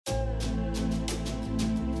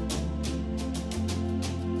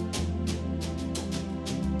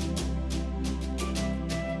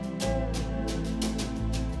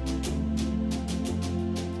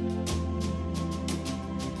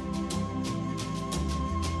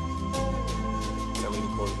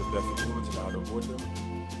causes of death in humans and how to avoid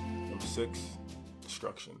them. Number 6,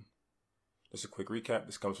 destruction. Just a quick recap.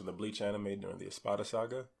 This comes from the Bleach anime during the Espada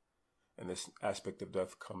Saga. And this aspect of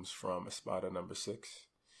death comes from Espada number 6,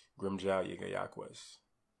 Grimjow Yagayaquez.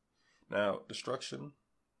 Now, destruction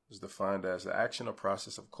is defined as the action or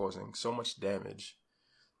process of causing so much damage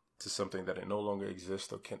to something that it no longer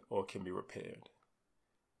exists or can be repaired.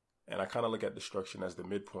 And I kind of look at destruction as the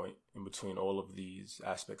midpoint in between all of these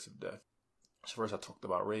aspects of death. So first I talked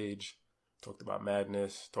about rage, talked about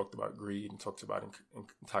madness, talked about greed, and talked about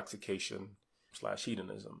intoxication /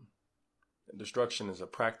 hedonism. And destruction is a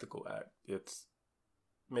practical act. It's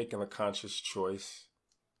making a conscious choice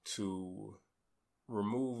to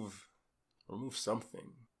remove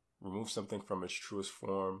something from its truest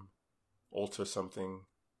form, alter something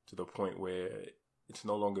to the point where it's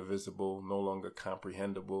no longer visible, no longer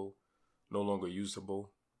comprehensible, no longer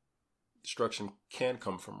usable. Destruction can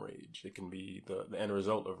come from rage. It can be the end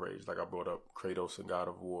result of rage. Like I brought up Kratos and God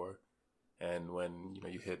of War. And when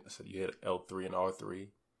you hit L3 and R3,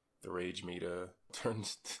 the rage meter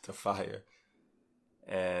turns to fire.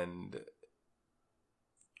 And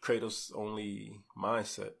Kratos' only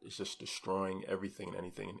mindset is just destroying everything and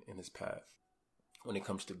anything in his path. When it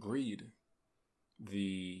comes to greed,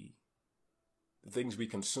 the things we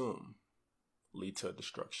consume lead to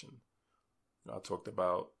destruction. I talked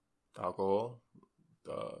about alcohol,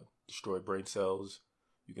 destroy brain cells.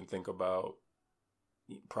 You can think about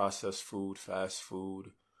processed food, fast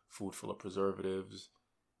food, food full of preservatives.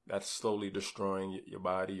 That's slowly destroying your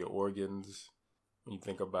body, your organs. When you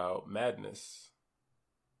think about madness,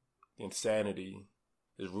 the insanity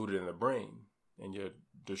is rooted in the brain, and you're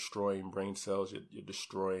destroying brain cells. You're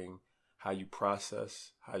destroying how you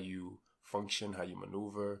process, how you function, how you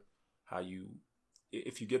maneuver,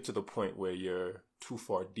 if you get to the point where you're too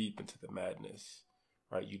far deep into the madness,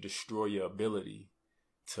 right, you destroy your ability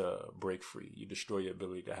to break free. You destroy your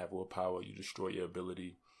ability to have willpower. You destroy your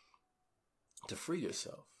ability to free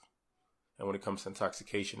yourself. And when it comes to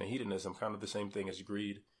intoxication and hedonism, kind of the same thing as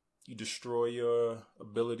greed. You destroy your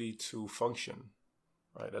ability to function,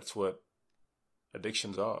 right? That's what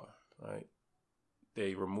addictions are, right?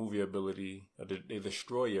 They remove your ability, they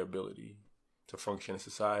destroy your ability to function in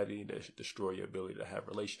society. They destroy your ability to have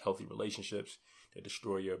healthy relationships. They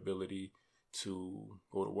destroy your ability to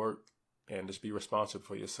go to work and just be responsible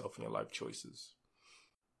for yourself and your life choices.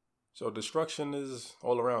 So destruction is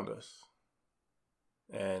all around us.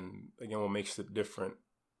 And again, what makes it different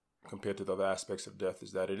compared to the other aspects of death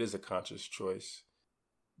is that it is a conscious choice.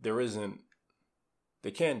 There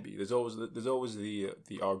can be. There's always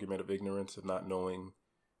the argument of ignorance, of not knowing,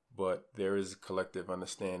 but there is collective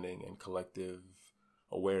understanding and collective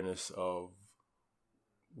awareness of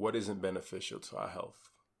what isn't beneficial to our health,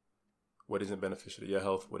 what isn't beneficial to your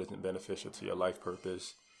health, what isn't beneficial to your life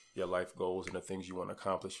purpose, your life goals, and the things you want to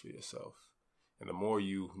accomplish for yourself. And the more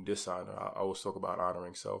you dishonor, I always talk about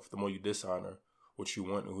honoring self, the more you dishonor what you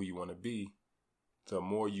want and who you want to be, the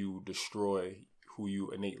more you destroy who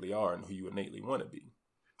you innately are and who you innately want to be.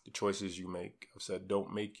 The choices you make, I've said,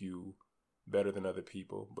 don't make you better than other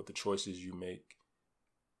people, but the choices you make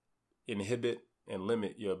inhibit and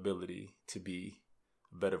limit your ability to be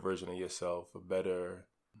a better version of yourself, a better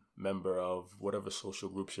member of whatever social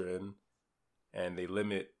groups you're in, and they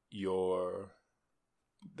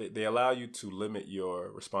allow you to limit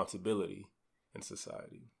your responsibility in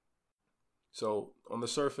society. So on the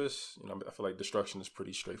surface, I feel like destruction is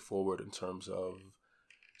pretty straightforward in terms of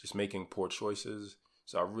just making poor choices.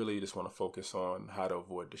 So I really just want to focus on how to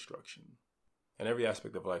avoid destruction. And every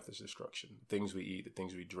aspect of life is destruction. The things we eat, the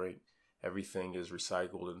things we drink, everything is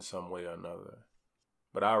recycled in some way or another.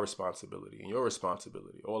 But our responsibility and your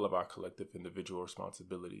responsibility, all of our collective individual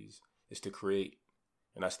responsibilities, is to create.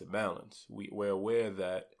 And that's the balance. We're aware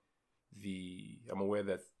that I'm aware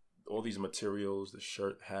that all these materials, the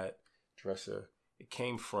shirt, hat, dresser, it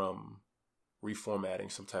came from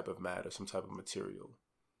reformatting some type of matter, some type of material.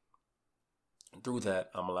 And through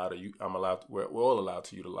that, we're all allowed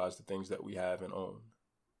to utilize the things that we have and own.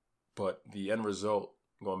 But the end result,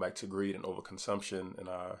 going back to greed and overconsumption in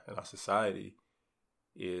our society,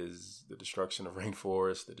 is the destruction of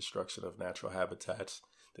rainforests, the destruction of natural habitats,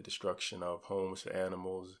 the destruction of homes for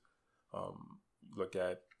animals. Look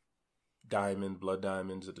at blood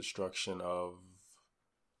diamonds, the destruction of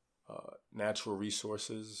natural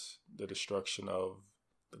resources, the destruction of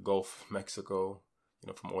the Gulf of Mexico,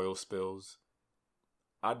 from oil spills.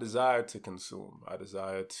 I desire to consume. I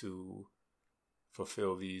desire to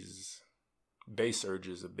fulfill these base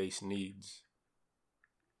urges of base needs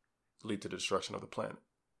lead to the destruction of the planet.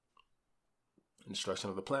 And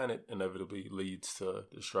destruction of the planet inevitably leads to the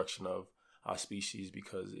destruction of our species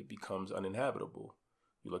because it becomes uninhabitable.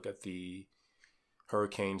 You look at the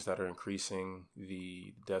hurricanes that are increasing,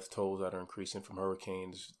 the death tolls that are increasing from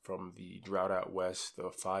hurricanes, from the drought out west, the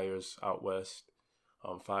fires out west,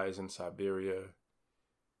 fires in Siberia,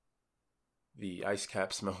 the ice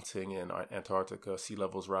caps melting in Antarctica, sea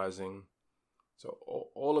levels rising. So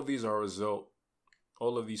all of these are a result,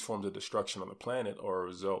 all of these forms of destruction on the planet are a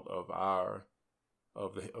result of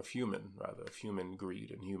human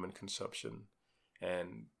greed and human consumption,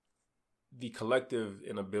 and the collective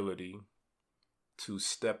inability to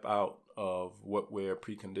step out of what we're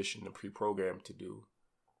preconditioned and pre-programmed to do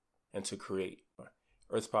and to create.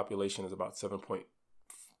 Earth's population is about 7.8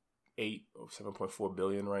 or 7.4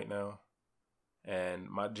 billion right now. And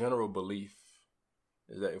my general belief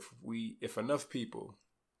is that if enough people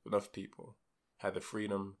had the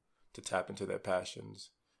freedom to tap into their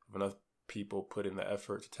passions, if enough people put in the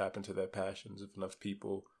effort to tap into their passions, if enough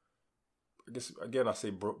people, I guess, again, I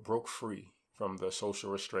say broke free from the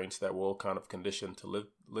social restraints that we're all kind of conditioned to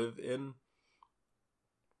live in,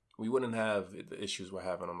 we wouldn't have the issues we're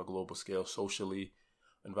having on a global scale, socially,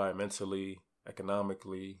 environmentally,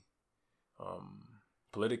 economically,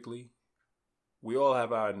 politically. We all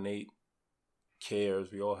have our innate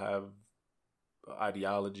cares. We all have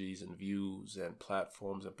ideologies and views and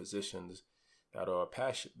platforms and positions that are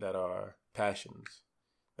passions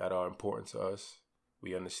that are important to us.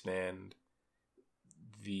 We understand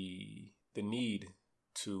the need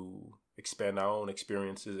to expand our own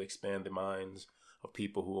experiences, expand the minds of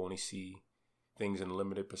people who only see things in a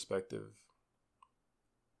limited perspective.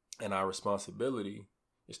 And our responsibility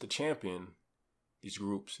is to champion these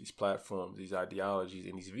groups, these platforms, these ideologies,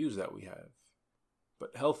 and these views that we have,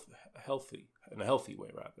 but healthy, in a healthy way,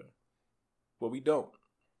 rather. But we don't,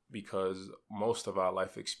 because most of our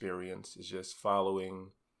life experience is just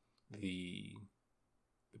following the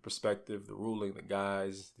perspective, the ruling, the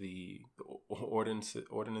guise, the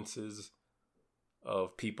ordinances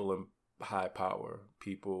of people in high power,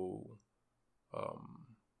 people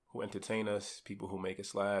who entertain us, people who make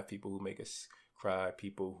us laugh, people who make us cry,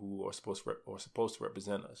 people who are supposed to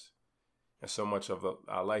represent us. And so much of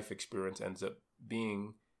our life experience ends up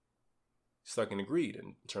being stuck in greed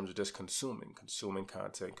in terms of just consuming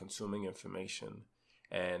content, consuming information.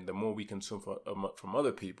 And the more we consume from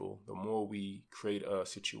other people, the more we create a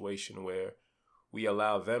situation where we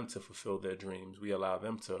allow them to fulfill their dreams. We allow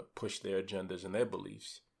them to push their agendas and their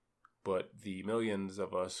beliefs. But the millions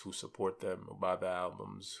of us who support them, who buy their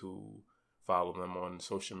albums, who follow them on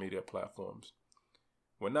social media platforms,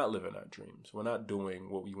 we're not living our dreams. We're not doing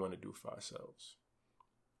what we want to do for ourselves.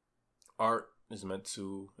 Art is meant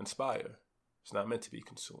to inspire. It's not meant to be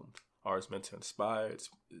consumed. Art is meant to inspire. It's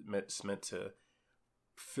meant to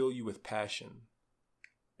fill you with passion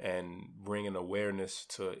and bring an awareness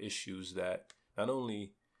to issues that not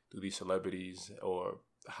only do these celebrities or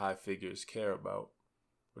high figures care about,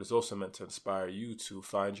 but it's also meant to inspire you to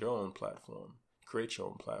find your own platform, create your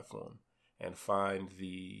own platform, and find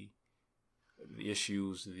the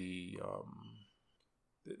issues, the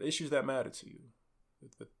issues that matter to you,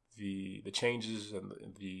 the changes and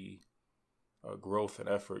the growth and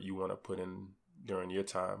effort you want to put in during your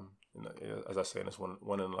time. As I say, in this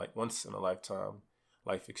once in a lifetime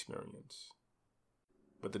life experience.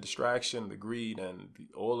 But the distraction, the greed, and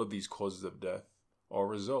all of these causes of death are a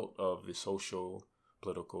result of the social,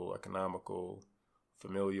 political, economical,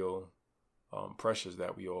 familial pressures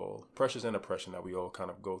and oppression that we all kind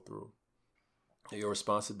of go through. Your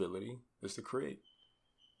responsibility is to create.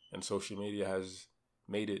 And social media has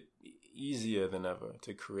made it easier than ever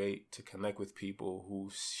to create, to connect with people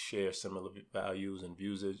who share similar values and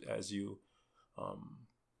views as you.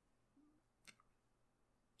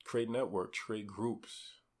 Create networks, create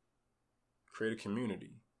groups, create a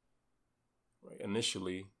community. Right?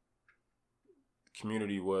 Initially,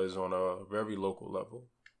 community was on a very local level,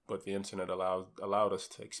 but the internet allowed us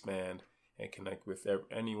to expand and connect with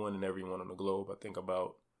anyone and everyone on the globe. I think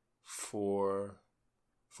about 4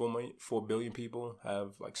 billion people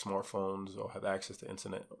have like smartphones or have access to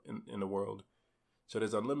internet in the world. So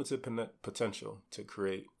there's unlimited potential to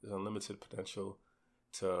create. There's unlimited potential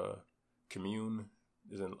to commune.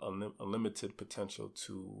 There's an unlimited potential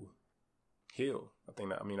to heal. I think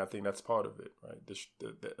that's part of it, right?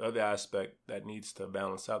 The other aspect that needs to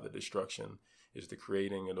balance out the destruction is the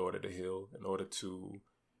creating in order to heal, in order to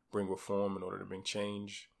bring reform, in order to bring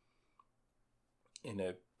change. In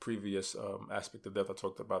a previous aspect of death, I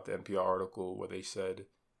talked about the NPR article where they said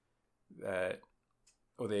that,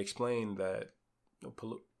 or they explained that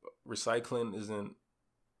recycling isn't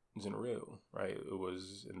real, right? It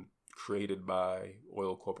was created by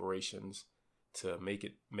oil corporations to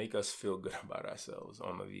make us feel good about ourselves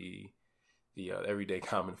on the everyday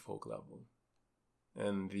common folk level.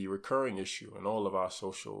 And the recurring issue in all of our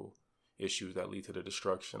social issues that lead to the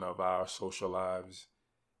destruction of our social lives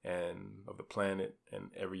and of the planet and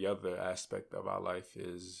every other aspect of our life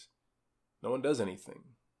is no one does anything,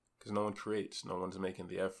 because no one creates. No one's making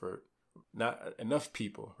the effort. Not enough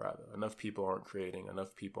people, rather. Enough people aren't creating.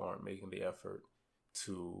 Enough people aren't making the effort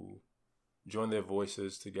to join their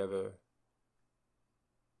voices together,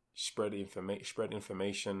 spread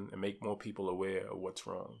information, and make more people aware of what's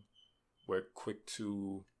wrong. We're quick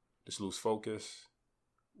to just lose focus.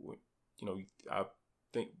 I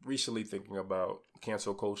think recently thinking about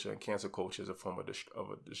cancel culture, and cancel culture is a form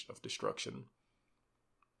of destruction.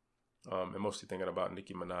 And mostly thinking about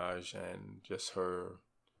Nicki Minaj and just her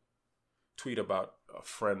tweet about a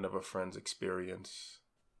friend of a friend's experience,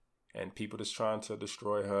 and people just trying to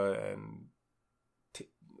destroy her and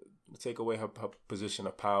take away her position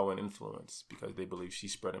of power and influence because they believe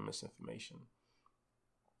she's spreading misinformation.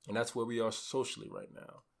 And that's where we are socially right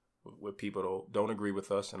now, where people don't agree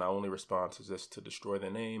with us, and our only response is just to destroy their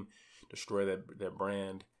name, destroy their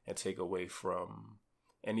brand, and take away from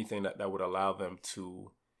anything that would allow them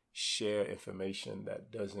to share information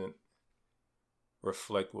that doesn't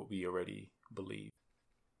reflect what we already believe.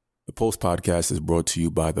 The Post Podcast is brought to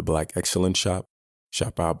you by the Black Excellence Shop.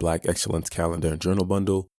 Shop our Black Excellence Calendar and Journal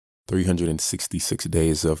Bundle, 366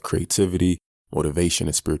 days of creativity, motivation,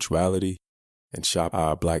 and spirituality. And shop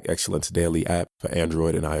our Black Excellence Daily app for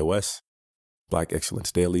Android and iOS,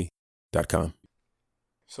 blackexcellencedaily.com.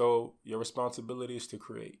 So your responsibility is to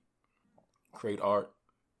create art,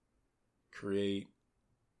 create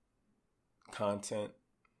content,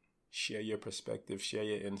 share your perspective, share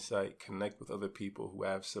your insight, connect with other people who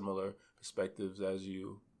have similar perspectives as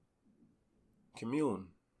you, commune,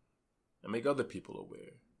 and make other people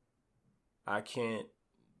aware. I can't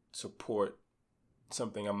support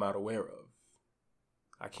something I'm not aware of.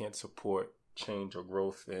 I can't support change or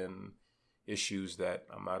growth in issues that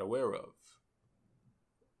I'm not aware of.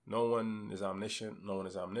 No one is omniscient, no one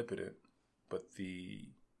is omnipotent, but the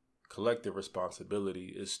collective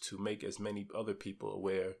responsibility is to make as many other people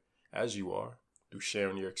aware as you are through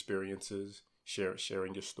sharing your experiences,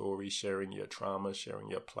 sharing your story, sharing your trauma,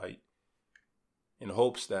 sharing your plight, in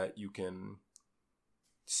hopes that you can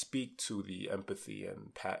speak to the empathy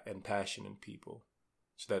and passion in people,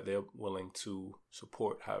 so that they're willing to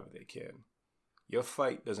support however they can. Your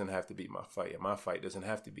fight doesn't have to be my fight, and my fight doesn't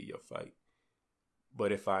have to be your fight.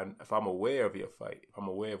 But if I'm aware of your fight, if I'm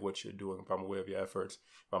aware of what you're doing, if I'm aware of your efforts,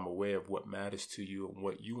 if I'm aware of what matters to you and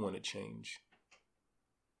what you want to change,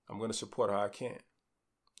 I'm going to support how I can.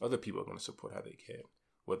 Other people are going to support how they can,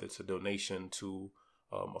 whether it's a donation to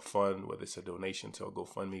a fund, whether it's a donation to a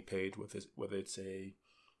GoFundMe page, whether it's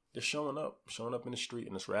just showing up in the street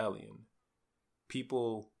and just rallying.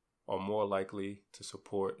 People are more likely to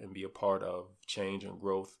support and be a part of change and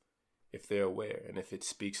growth if they're aware and if it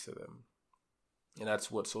speaks to them. And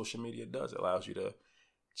that's what social media does. It allows you to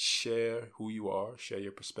share who you are, share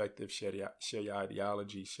your perspective, share your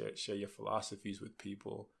ideology, share your philosophies with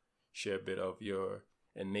people, share a bit of your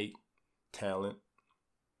innate talent.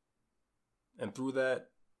 And through that,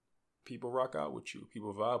 people rock out with you,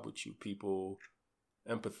 people vibe with you, people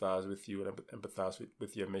empathize with you and empathize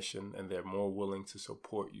with your mission, and they're more willing to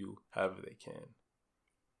support you however they can.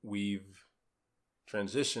 We've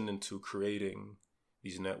transitioned into creating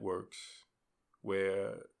these networks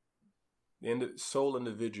where the sole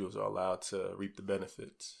individuals are allowed to reap the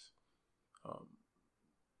benefits,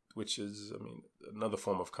 which is, another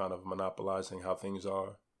form of kind of monopolizing how things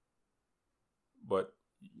are. But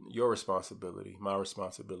your responsibility, my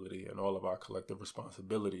responsibility, and all of our collective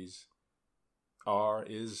responsibilities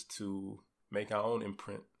is to make our own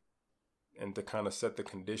imprint and to kind of set the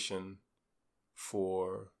condition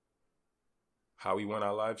for how we want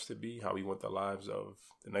our lives to be, how we want the lives of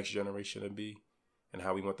the next generation to be, and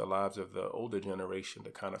how we want the lives of the older generation to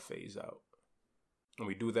kind of phase out. And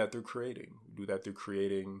we do that through creating. We do that through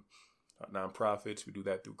creating nonprofits. We do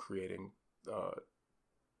that through creating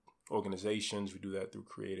organizations. We do that through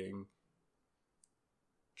creating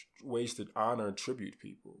ways to honor and tribute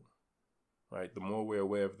people. Right? The more we're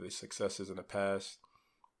aware of the successes in the past,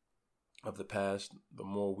 the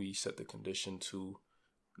more we set the condition to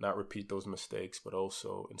not repeat those mistakes, but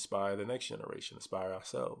also inspire the next generation, inspire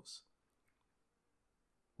ourselves.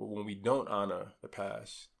 But when we don't honor the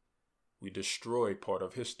past, we destroy part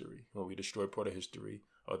of history. When we destroy part of history,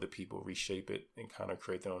 other people reshape it and kind of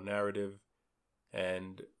create their own narrative,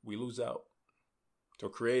 and we lose out. So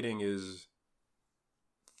creating is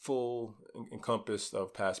full encompassed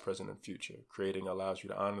of past, present, and future. Creating allows you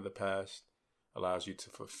to honor the past, allows you to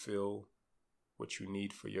fulfill what you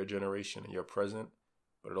need for your generation and your present,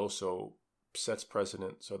 but it also sets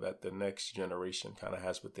precedent so that the next generation kind of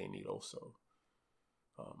has what they need also.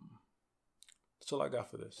 That's all I got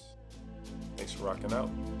for this. Thanks for rocking out.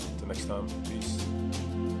 Until next time, peace.